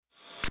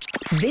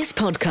This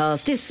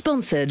podcast is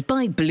sponsored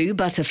by Blue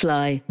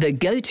Butterfly, the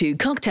go-to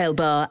cocktail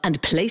bar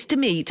and place to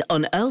meet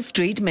on Earl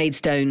Street,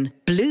 Maidstone.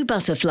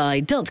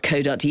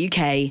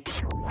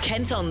 bluebutterfly.co.uk.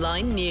 Kent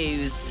Online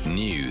News.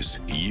 News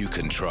you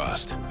can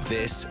trust.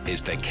 This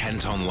is the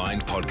Kent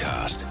Online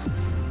Podcast.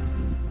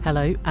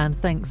 Hello and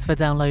thanks for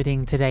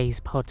downloading today's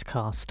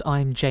podcast.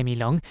 I'm Jamie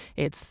Long.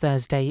 It's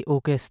Thursday,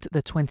 August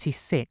the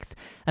 26th.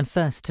 And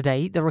first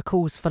today, there are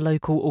calls for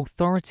local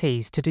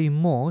authorities to do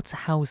more to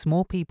house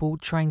more people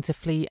trying to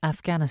flee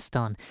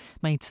Afghanistan.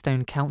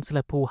 Maidstone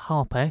Councillor Paul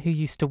Harper, who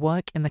used to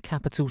work in the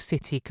capital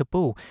city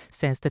Kabul,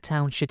 says the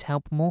town should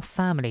help more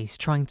families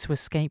trying to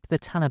escape the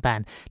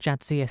Taliban.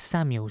 Jadzia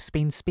Samuel's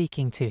been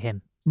speaking to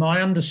him.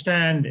 My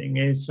understanding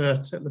is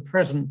that at the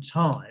present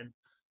time,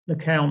 the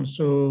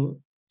council's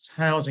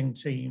housing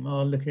team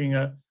are looking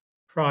at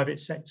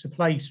private sector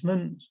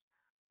placement,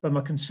 but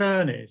my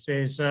concern is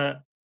it's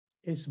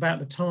about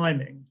the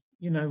timing.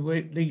 You know,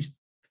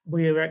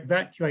 we are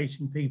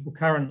evacuating people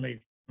currently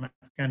from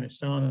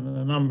Afghanistan, and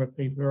a number of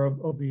people are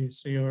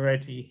obviously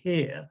already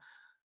here.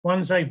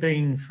 Once they've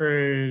been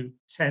through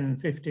 10,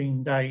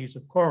 15 days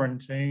of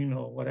quarantine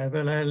or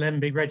whatever, they'll then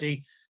be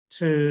ready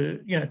to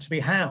be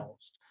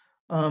housed.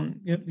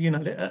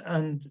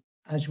 And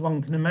as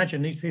one can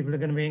imagine, these people are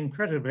going to be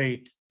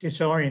incredibly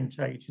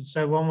disorientated.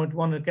 So one would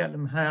want to get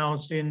them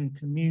housed in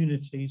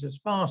communities as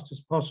fast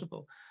as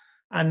possible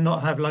and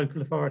not have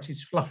local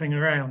authorities fluffing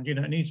around. You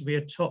know, it needs to be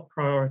a top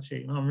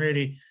priority. And I'm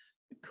really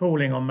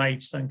calling on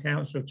Maidstone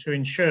Council to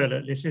ensure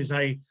that this is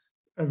a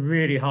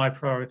really high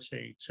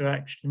priority to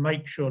actually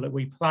make sure that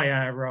we play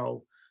our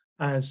role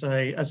as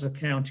a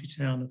county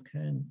town of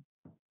Kent.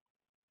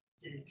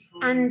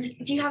 And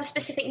do you have a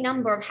specific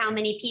number of how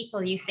many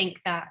people you think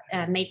that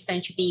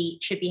Maidstone should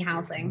be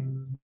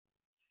housing?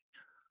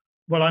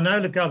 Well, I know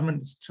the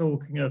government's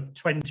talking of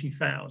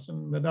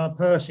 20,000, but I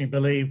personally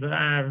believe that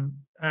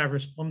our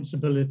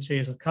responsibility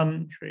as a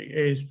country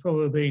is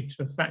probably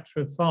to a factor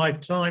of 5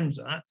 times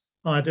that.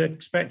 I'd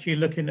expect you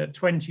looking at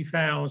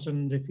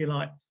 20,000, if you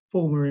like,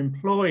 former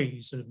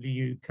employees of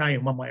the UK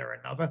in one way or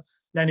another.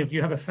 Then if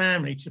you have a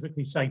family,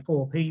 typically say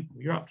 4 people,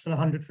 you're up to the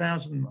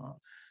 100,000 mark.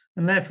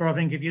 And therefore, I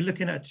think if you're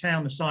looking at a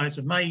town the size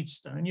of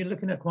Maidstone, you're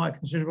looking at quite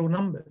considerable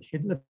numbers.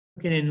 You're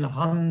looking in the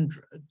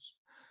hundreds,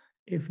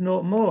 if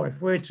not more. If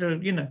we're to,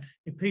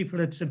 if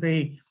people are to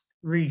be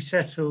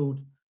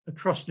resettled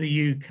across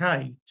the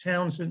UK,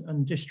 towns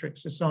and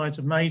districts the size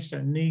of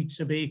Maidstone need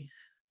to be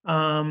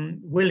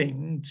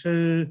willing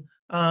to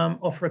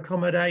offer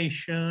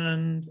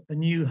accommodation, a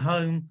new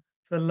home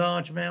for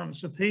large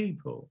amounts of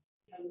people.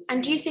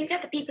 And do you think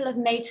that the people of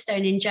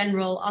Maidstone in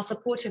general are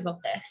supportive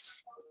of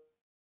this?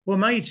 Well,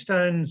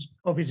 Maidstone's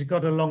obviously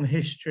got a long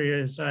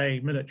history as a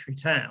military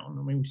town.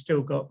 I mean, we've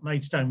still got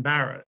Maidstone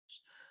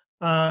Barracks.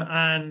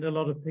 And a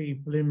lot of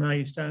people in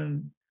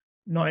Maidstone,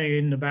 not only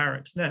in the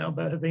barracks now,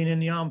 but have been in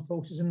the armed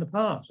forces in the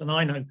past. And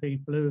I know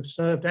people who have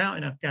served out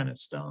in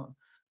Afghanistan.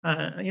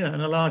 And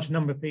a large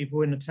number of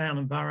people in the town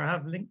and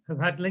borough have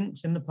had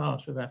links in the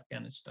past with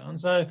Afghanistan.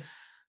 So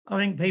I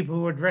think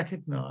people would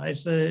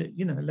recognise that,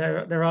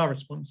 there are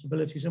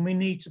responsibilities, and we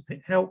need to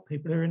help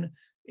people who are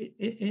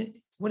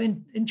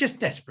in just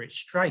desperate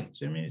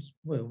straits. I mean,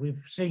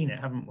 we've seen it,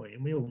 haven't we?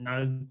 And we all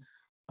know.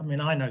 I mean,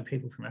 I know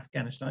people from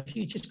Afghanistan.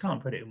 You just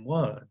can't put it in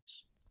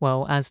words.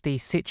 Well, as the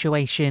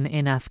situation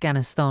in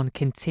Afghanistan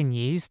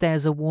continues,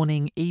 there's a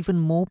warning even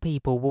more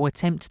people will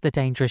attempt the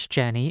dangerous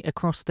journey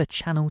across the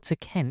Channel to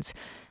Kent.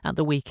 At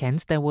the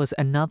weekend, there was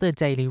another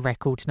daily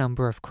record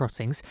number of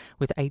crossings,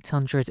 with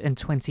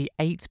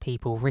 828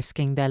 people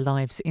risking their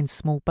lives in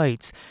small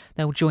boats.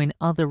 They'll join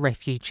other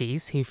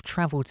refugees who've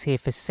travelled here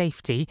for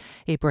safety.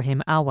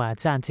 Ibrahim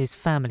Awad and his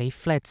family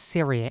fled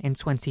Syria in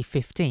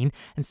 2015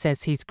 and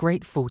says he's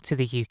grateful to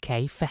the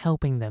UK for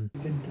helping them.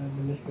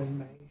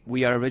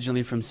 We are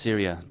originally from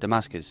Syria,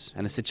 Damascus,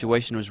 and the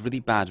situation was really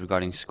bad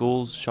regarding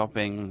schools,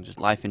 shopping, just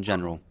life in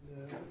general.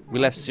 We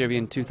left Syria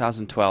in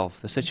 2012.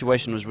 The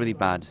situation was really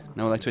bad.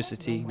 No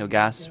electricity, no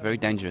gas, very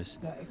dangerous.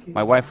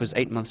 My wife was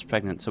 8 months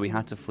pregnant, so we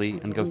had to flee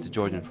and go to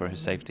Jordan for her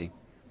safety.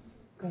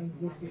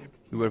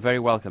 We were very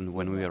welcomed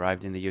when we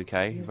arrived in the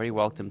UK, very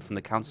welcomed from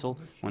the council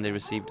when they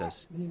received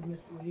us.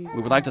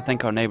 We would like to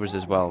thank our neighbours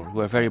as well, who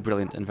are very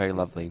brilliant and very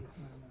lovely.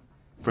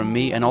 From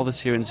me and all the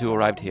Syrians who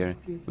arrived here,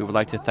 we would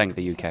like to thank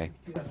the UK.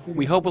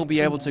 We hope we'll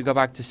be able to go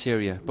back to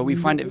Syria, but we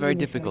find it very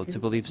difficult to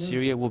believe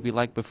Syria will be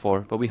like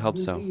before, but we hope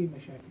so.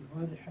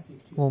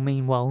 Well,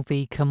 meanwhile,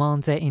 the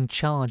commander in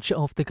charge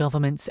of the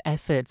government's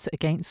efforts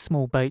against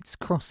small boats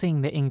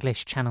crossing the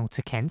English Channel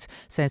to Kent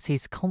says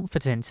he's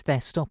confident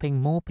they're stopping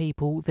more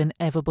people than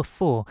ever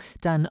before.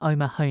 Dan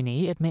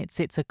O'Mahony admits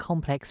it's a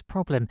complex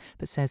problem,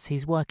 but says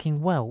he's working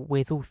well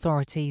with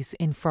authorities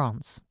in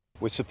France.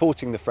 We're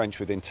supporting the French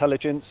with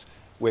intelligence,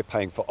 we're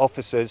paying for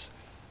officers,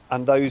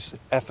 and those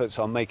efforts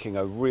are making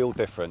a real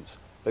difference.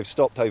 They've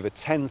stopped over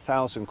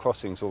 10,000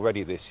 crossings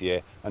already this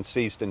year and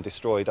seized and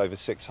destroyed over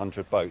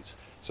 600 boats.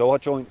 So our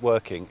joint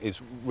working is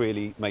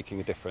really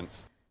making a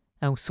difference.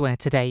 Elsewhere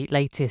today,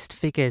 latest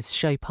figures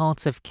show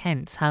part of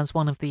Kent has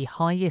one of the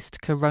highest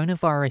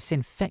coronavirus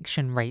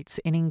infection rates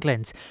in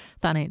England.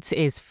 Thanet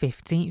is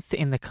 15th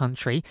in the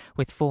country,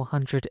 with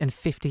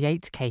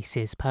 458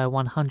 cases per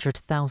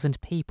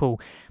 100,000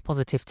 people.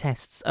 Positive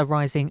tests are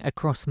rising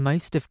across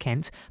most of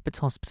Kent, but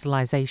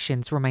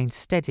hospitalisations remain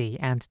steady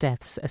and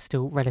deaths are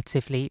still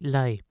relatively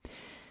low.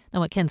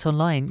 Now at Kent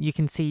Online, you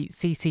can see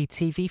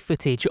CCTV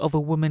footage of a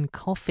woman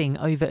coughing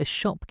over a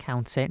shop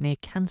counter near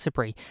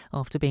Canterbury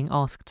after being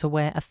asked to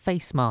wear a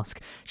face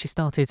mask. She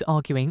started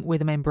arguing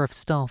with a member of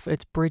staff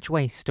at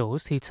Bridgeway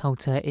stores who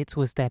told her it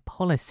was their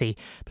policy.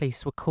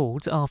 Police were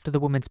called after the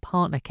woman's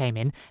partner came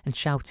in and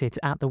shouted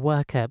at the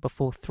worker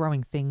before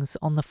throwing things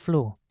on the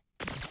floor.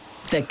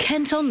 The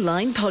Kent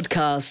Online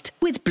Podcast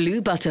with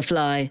Blue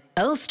Butterfly,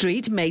 Earl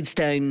Street,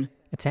 Maidstone.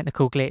 A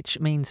technical glitch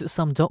means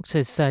some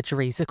doctors'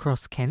 surgeries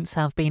across Kent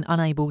have been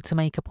unable to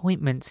make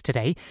appointments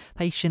today.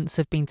 Patients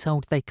have been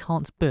told they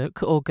can't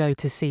book or go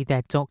to see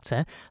their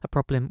doctor. A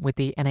problem with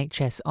the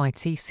NHS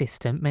IT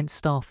system meant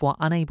staff were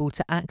unable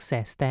to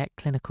access their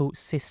clinical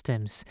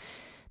systems.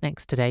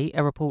 Next today,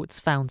 a report's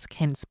found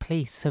Kent's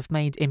police have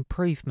made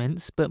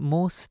improvements, but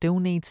more still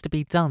needs to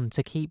be done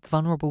to keep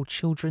vulnerable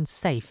children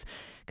safe.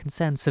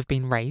 Concerns have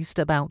been raised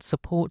about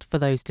support for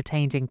those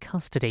detained in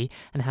custody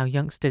and how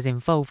youngsters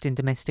involved in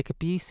domestic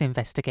abuse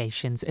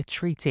investigations are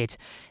treated.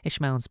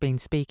 Ishmael's been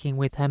speaking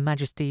with Her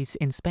Majesty's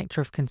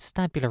Inspector of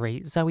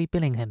Constabulary, Zoe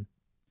Billingham.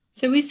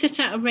 So we set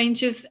out a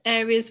range of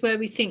areas where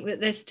we think that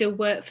there's still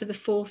work for the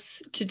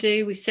force to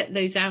do. We've set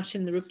those out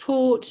in the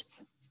report.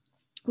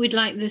 We'd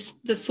like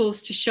the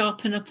force to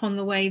sharpen up on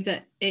the way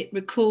that it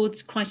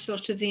records quite a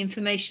lot of the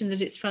information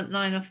that its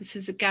frontline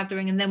officers are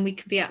gathering, and then we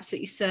can be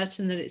absolutely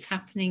certain that it's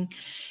happening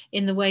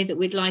in the way that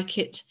we'd like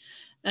it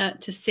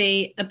to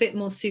see. A bit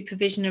more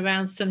supervision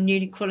around some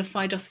newly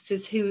qualified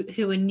officers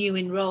who are new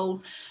in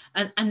role,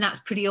 and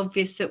that's pretty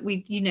obvious that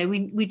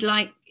we'd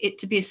like it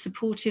to be a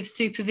supportive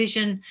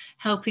supervision,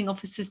 helping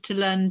officers to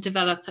learn and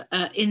develop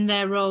in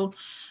their role.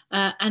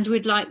 And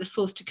we'd like the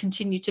force to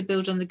continue to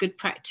build on the good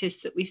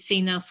practice that we've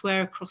seen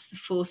elsewhere across the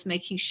force,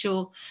 making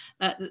sure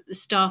that the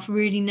staff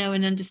really know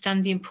and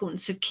understand the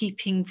importance of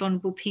keeping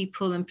vulnerable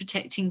people and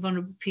protecting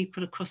vulnerable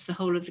people across the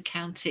whole of the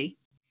county.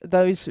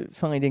 Those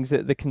findings,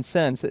 the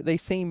concerns, that they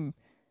seem,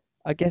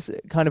 I guess,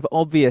 kind of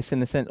obvious in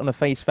the sense on a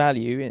face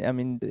value. I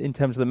mean, in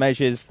terms of the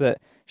measures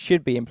that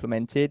should be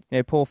implemented,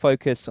 poor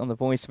focus on the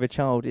voice of a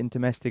child in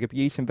domestic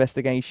abuse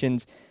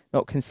investigations,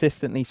 not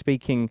consistently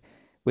speaking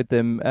with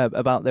them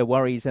about their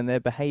worries and their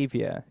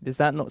behaviour. Does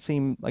that not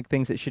seem like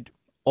things that should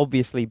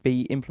obviously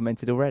be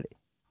implemented already?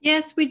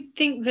 Yes, we'd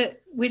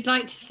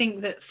like to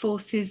think that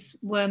forces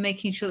were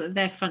making sure that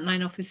their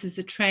frontline officers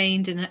are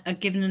trained and are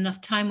given enough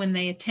time when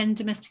they attend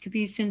domestic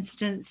abuse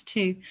incidents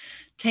to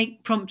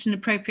take prompt and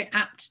appropriate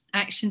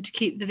action to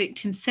keep the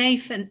victim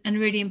safe. And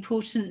really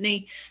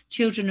importantly,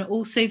 children are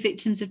also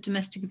victims of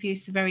domestic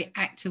abuse. The very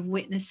act of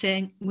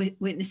witnessing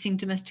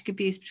domestic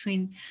abuse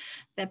between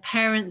their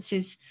parents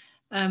is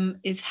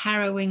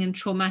harrowing and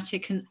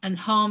traumatic and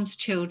harms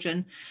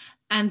children.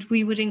 And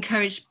we would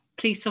encourage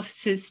police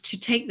officers to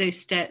take those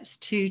steps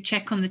to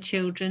check on the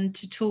children,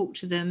 to talk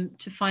to them,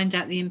 to find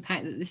out the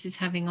impact that this is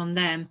having on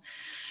them.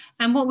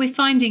 And what we're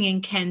finding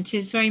in Kent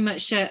is very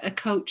much a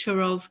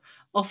culture of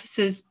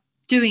officers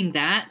doing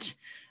that.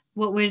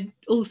 What we're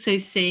also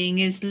seeing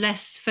is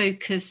less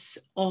focus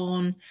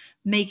on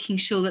making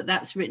sure that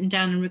that's written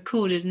down and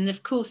recorded. And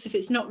of course, if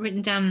it's not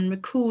written down and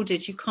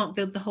recorded, you can't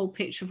build the whole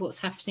picture of what's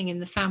happening in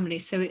the family.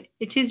 So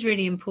it is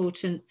really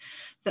important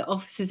that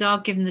officers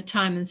are given the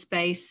time and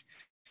space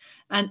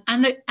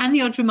and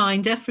the odd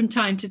reminder from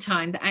time to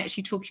time that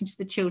actually talking to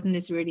the children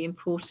is really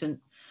important.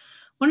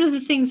 One of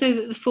the things, though,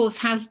 that the force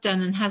has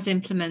done and has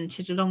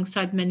implemented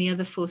alongside many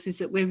other forces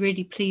that we're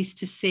really pleased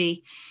to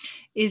see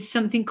is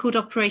something called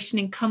Operation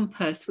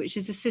Encompass, which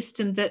is a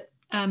system that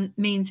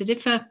means that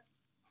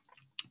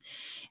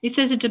if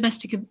there's a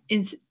domestic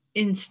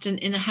incident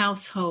in a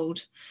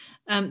household,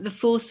 the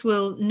force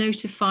will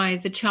notify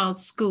the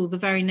child's school the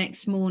very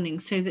next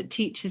morning so that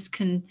teachers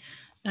can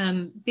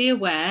be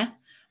aware,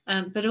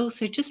 but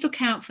also just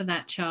look out for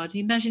that child.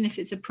 You imagine if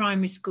it's a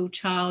primary school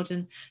child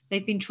and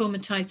they've been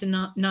traumatised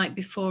the night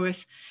before,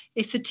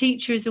 if the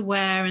teacher is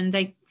aware and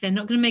they're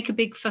not going to make a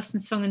big fuss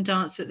and song and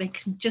dance, but they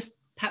can just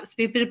perhaps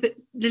be a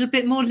little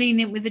bit more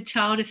lenient with the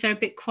child. If they're a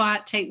bit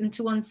quiet, take them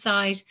to one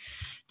side,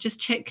 just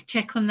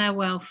check on their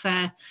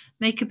welfare,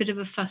 make a bit of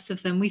a fuss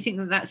of them. We think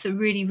that that's a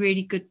really,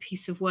 really good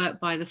piece of work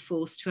by the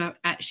force to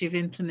actually have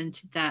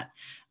implemented that,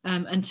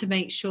 and to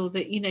make sure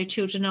that,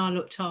 children are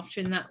looked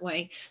after in that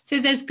way. So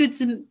there's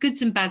goods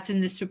and bads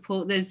in this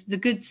report. There's the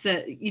goods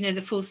that,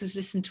 the force has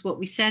listened to what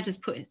we said, has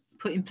put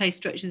in place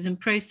structures and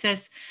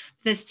process.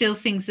 There's still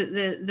things that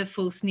the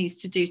force needs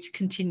to do to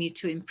continue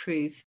to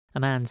improve. A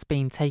man's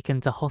been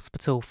taken to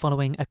hospital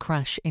following a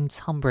crash in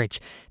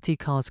Tunbridge. Two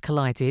cars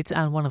collided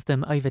and one of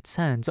them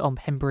overturned on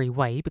Pembury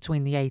Way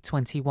between the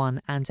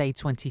A21 and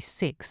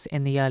A26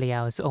 in the early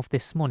hours of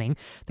this morning.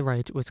 The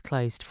road was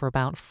closed for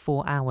about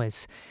 4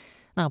 hours.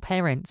 Now,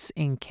 parents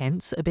in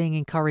Kent are being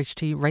encouraged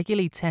to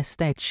regularly test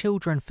their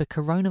children for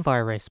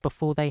coronavirus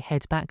before they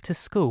head back to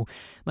school.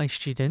 Most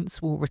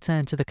students will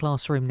return to the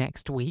classroom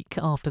next week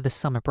after the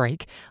summer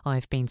break.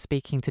 I've been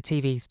speaking to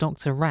TV's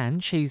Dr.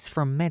 Ranj, who's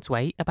from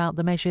Medway, about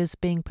the measures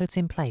being put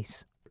in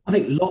place. I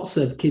think lots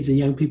of kids and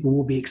young people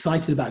will be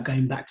excited about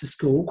going back to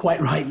school,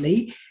 quite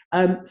rightly.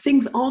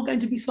 Things are going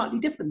to be slightly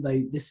different,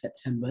 though, this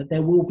September.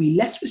 There will be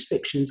less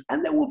restrictions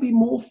and there will be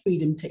more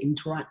freedom to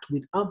interact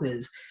with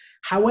others.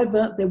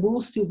 However, there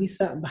will still be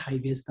certain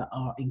behaviours that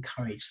are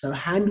encouraged. So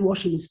hand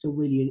washing is still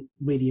really,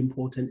 really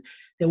important.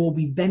 There will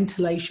be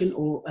ventilation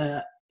or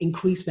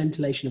increased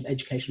ventilation of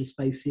educational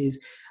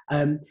spaces.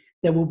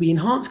 There will be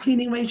enhanced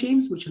cleaning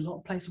regimes, which a lot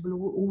of places will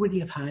already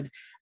have had.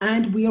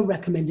 And we are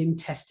recommending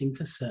testing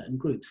for certain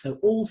groups. So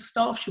all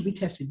staff should be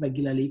tested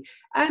regularly,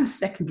 and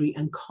secondary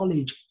and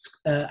college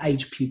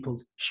age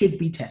pupils should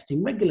be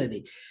testing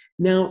regularly.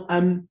 Now,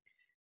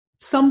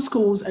 some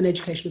schools and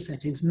educational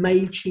settings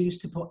may choose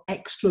to put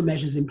extra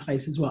measures in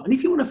place as well. And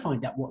if you want to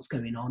find out what's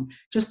going on,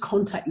 just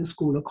contact your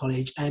school or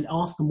college and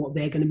ask them what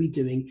they're going to be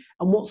doing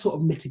and what sort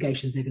of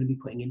mitigations they're going to be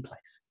putting in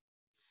place.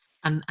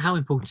 And how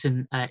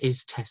important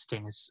is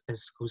testing as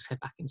schools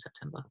head back in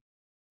September?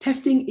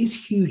 Testing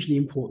is hugely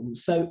important.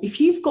 So if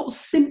you've got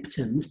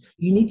symptoms,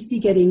 you need to be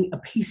getting a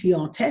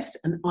PCR test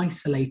and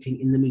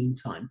isolating in the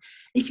meantime.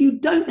 If you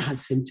don't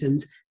have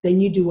symptoms, then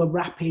you do a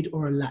rapid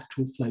or a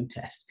lateral flow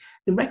test.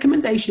 The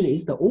recommendation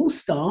is that all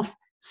staff,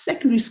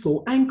 secondary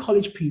school and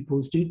college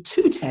pupils do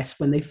 2 tests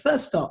when they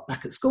first start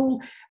back at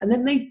school, and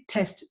then they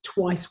test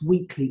twice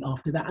weekly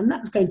after that. And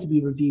that's going to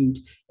be reviewed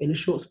in a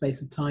short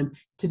space of time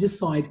to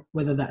decide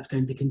whether that's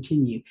going to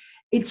continue.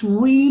 It's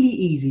really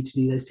easy to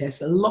do those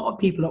tests. A lot of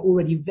people are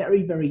already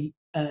very, very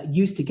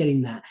used to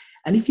getting that.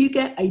 And if you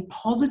get a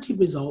positive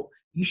result,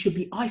 you should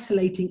be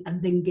isolating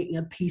and then getting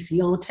a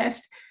PCR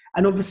test.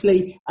 And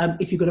obviously,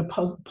 if you've got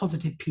a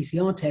positive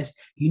PCR test,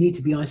 you need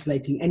to be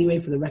isolating anyway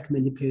for the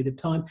recommended period of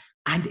time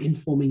and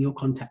informing your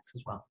contacts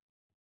as well.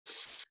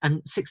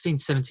 And 16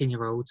 to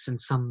 17-year-olds and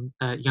some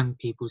young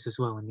peoples as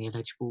well in the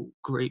eligible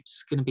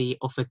groups going to be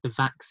offered the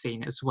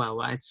vaccine as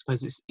well. I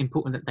suppose it's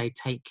important that they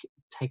take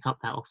up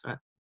that offer.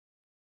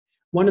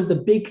 One of the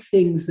big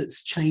things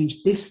that's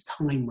changed this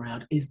time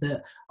round is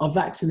that our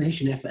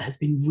vaccination effort has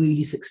been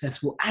really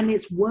successful and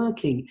it's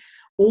working.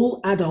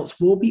 All adults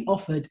will be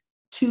offered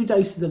 2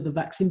 doses of the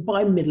vaccine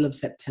by middle of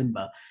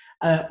September.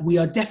 We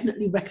are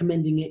definitely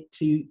recommending it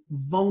to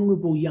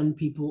vulnerable young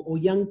people or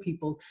young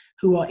people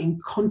who are in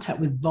contact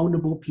with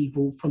vulnerable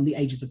people from the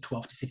ages of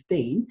 12 to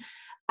 15.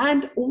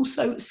 And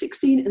also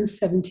 16 and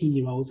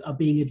 17-year-olds are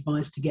being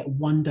advised to get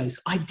 1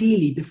 dose,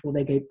 ideally before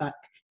they go back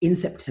in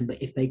September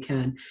if they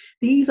can.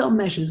 These are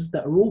measures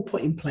that are all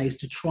put in place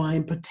to try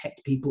and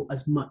protect people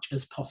as much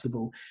as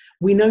possible.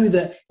 We know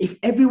that if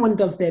everyone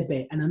does their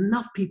bit and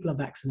enough people are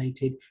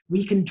vaccinated,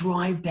 we can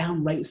drive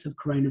down rates of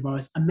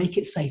coronavirus and make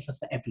it safer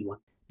for everyone.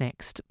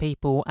 Next,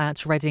 people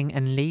at Reading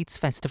and Leeds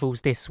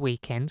festivals this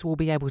weekend will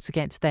be able to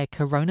get their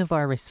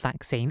coronavirus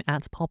vaccine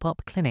at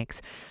pop-up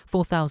clinics.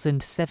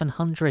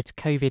 4,700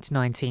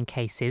 COVID-19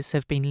 cases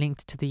have been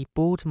linked to the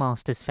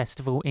Boardmasters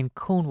Festival in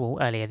Cornwall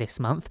earlier this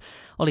month.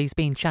 Ollie's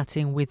been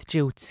chatting with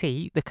Jill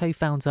T, the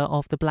co-founder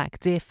of the Black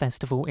Deer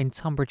Festival in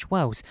Tunbridge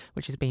Wells,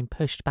 which has been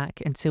pushed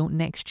back until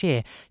next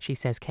year. She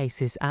says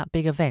cases at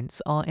big events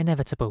are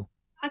inevitable.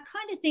 I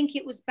kind of think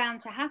it was bound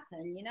to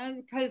happen. You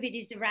know, COVID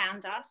is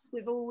around us.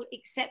 We've all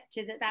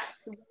accepted that that's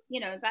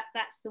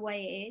the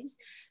way it is.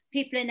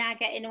 People are now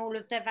getting all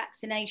of their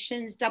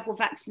vaccinations, double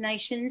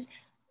vaccinations,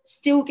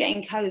 still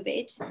getting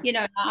COVID. You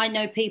know, I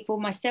know people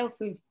myself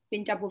who've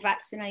been double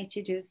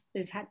vaccinated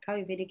who've had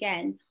COVID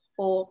again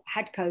or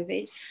had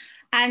COVID.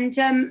 And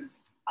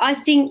I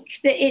think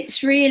that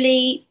it's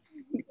really,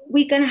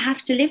 we're going to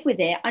have to live with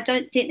it. I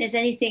don't think there's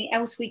anything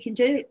else we can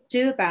do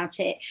about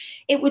it.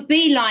 It would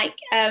be like,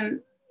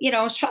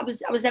 I was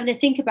having to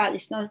think about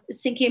this, and I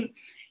was thinking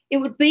it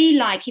would be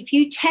like if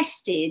you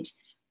tested,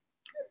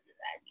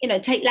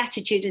 take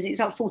Latitude as it's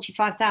like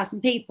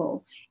 45,000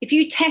 people. If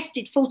you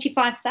tested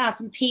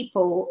 45,000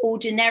 people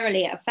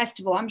ordinarily at a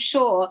festival, I'm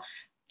sure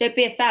there'd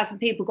be 1,000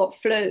 people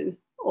got flu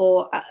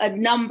or a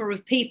number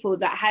of people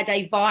that had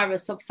a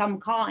virus of some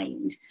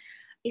kind.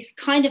 It's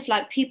kind of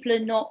like people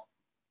are not,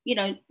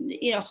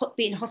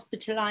 being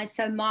hospitalized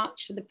so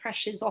much, so the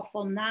pressure's off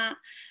on that.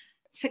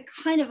 So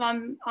kind of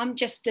I'm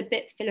just a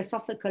bit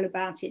philosophical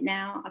about it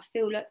now. I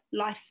feel that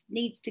life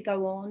needs to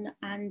go on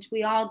and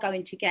we are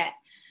going to get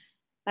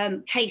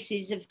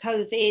cases of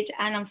COVID,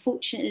 and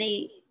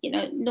unfortunately,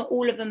 not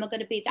all of them are going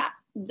to be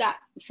that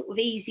sort of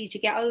easy to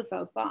get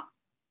over, but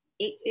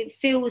it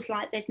feels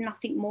like there's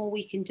nothing more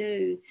we can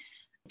do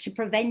to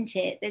prevent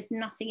it. There's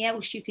nothing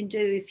else you can do.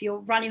 If you're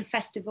running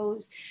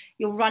festivals,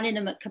 you're running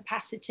them at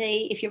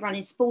capacity. If you're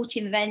running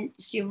sporting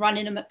events, you're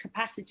running them at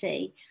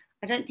capacity.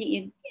 I don't think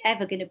you're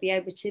ever going to be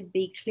able to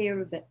be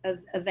clear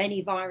of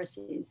any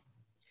viruses.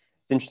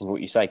 It's interesting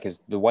what you say, because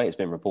the way it's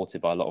been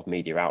reported by a lot of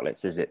media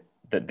outlets is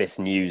that this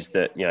news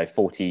that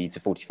 40 to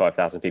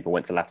 45,000 people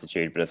went to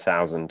Latitude, but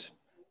 1,000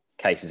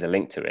 cases are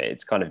linked to it,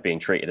 it's kind of being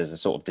treated as a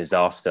sort of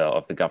disaster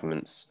of the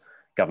government's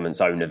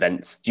own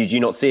events. Do you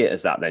not see it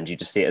as that then? Do you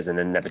just see it as an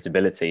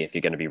inevitability if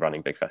you're going to be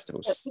running big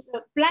festivals?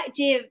 Black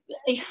Deer,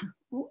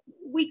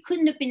 we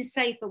couldn't have been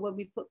safer when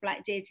we put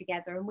Black Deer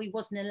together, and we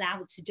wasn't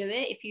allowed to do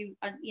it. If you,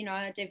 I don't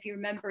know if you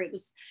remember, it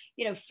was,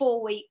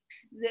 4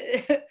 weeks.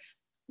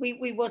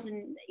 We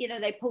wasn't,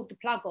 they pulled the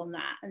plug on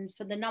that, and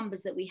for the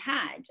numbers that we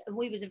had, and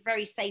we was a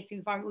very safe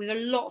environment with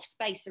a lot of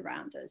space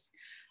around us.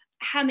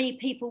 How many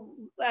people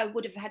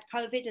would have had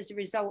COVID as a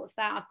result of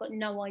that? I've got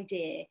no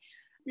idea.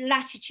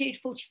 Latitude,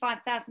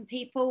 45,000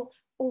 people,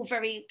 all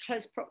very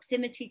close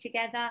proximity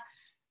together.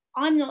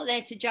 I'm not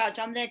there to judge.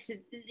 I'm there to,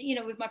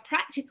 with my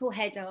practical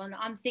head on,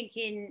 I'm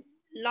thinking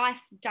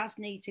life does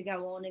need to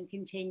go on and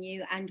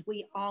continue, and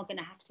we are going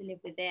to have to live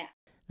with it.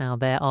 Now,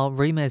 there are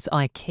rumours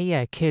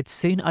IKEA could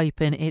soon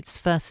open its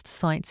first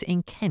site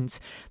in Kent.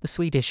 The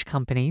Swedish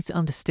company's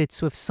understood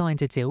to have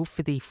signed a deal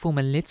for the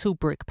former Little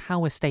Brook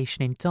power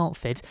station in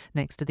Dartford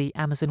next to the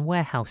Amazon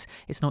warehouse.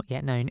 It's not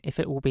yet known if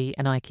it will be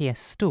an IKEA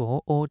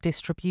store or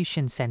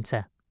distribution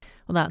centre.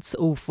 Well, that's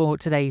all for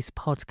today's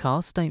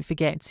podcast. Don't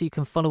forget you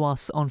can follow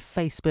us on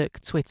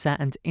Facebook, Twitter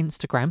and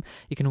Instagram.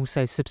 You can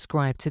also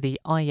subscribe to the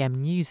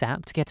IM News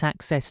app to get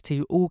access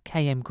to all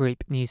KM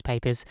Group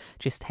newspapers.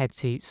 Just head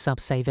to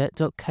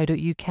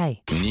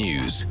subsaver.co.uk.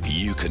 News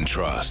you can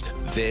trust.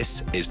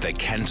 This is the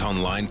Kent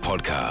Online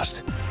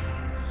Podcast.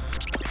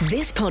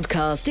 This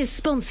podcast is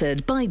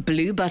sponsored by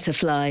Blue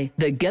Butterfly,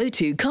 the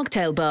go-to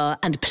cocktail bar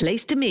and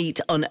place to meet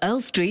on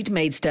Earl Street,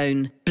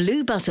 Maidstone.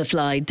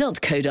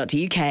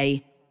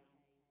 bluebutterfly.co.uk.